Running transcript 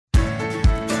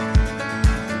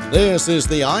This is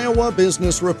the Iowa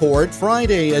Business Report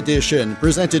Friday edition,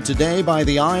 presented today by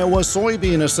the Iowa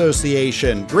Soybean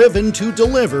Association, driven to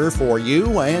deliver for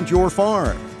you and your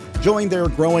farm. Join their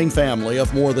growing family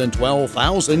of more than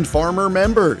 12,000 farmer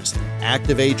members.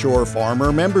 Activate your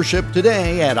farmer membership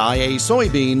today at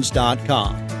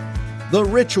iasoybeans.com. The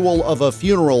ritual of a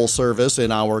funeral service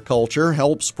in our culture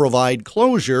helps provide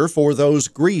closure for those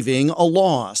grieving a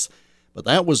loss. But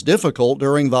that was difficult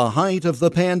during the height of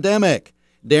the pandemic.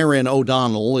 Darren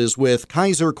O'Donnell is with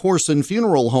Kaiser Corson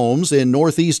Funeral Homes in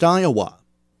Northeast Iowa.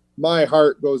 My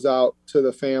heart goes out to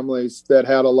the families that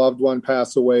had a loved one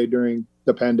pass away during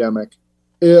the pandemic.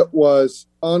 It was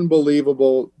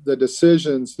unbelievable, the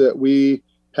decisions that we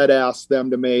had asked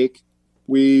them to make.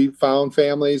 We found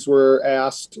families were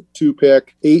asked to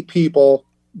pick 8 people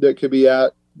that could be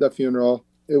at the funeral.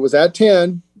 It was at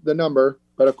 10, the number,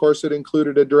 but of course it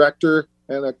included a director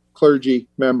and a clergy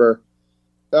member.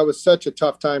 That was such a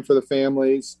tough time for the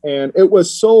families, and it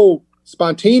was so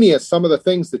spontaneous, some of the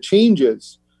things, the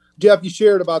changes. Jeff, you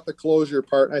shared about the closure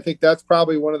part, and I think that's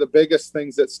probably one of the biggest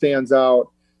things that stands out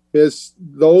is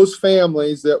those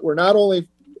families that were not only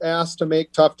asked to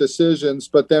make tough decisions,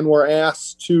 but then were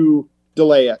asked to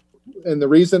delay it. And the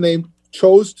reason they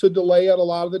chose to delay it a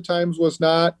lot of the times was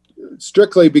not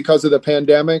strictly because of the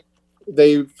pandemic.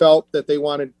 They felt that they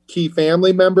wanted key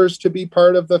family members to be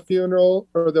part of the funeral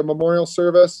or the memorial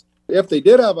service. If they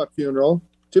did have a funeral,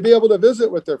 to be able to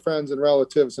visit with their friends and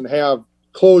relatives and have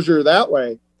closure that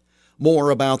way.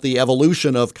 More about the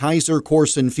evolution of Kaiser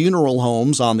Corson Funeral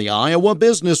Homes on the Iowa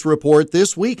Business Report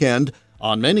this weekend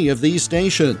on many of these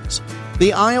stations.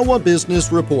 The Iowa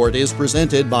Business Report is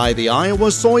presented by the Iowa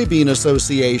Soybean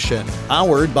Association,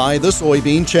 powered by the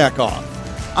Soybean Checkoff.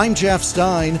 I'm Jeff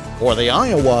Stein for the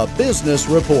Iowa Business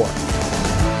Report.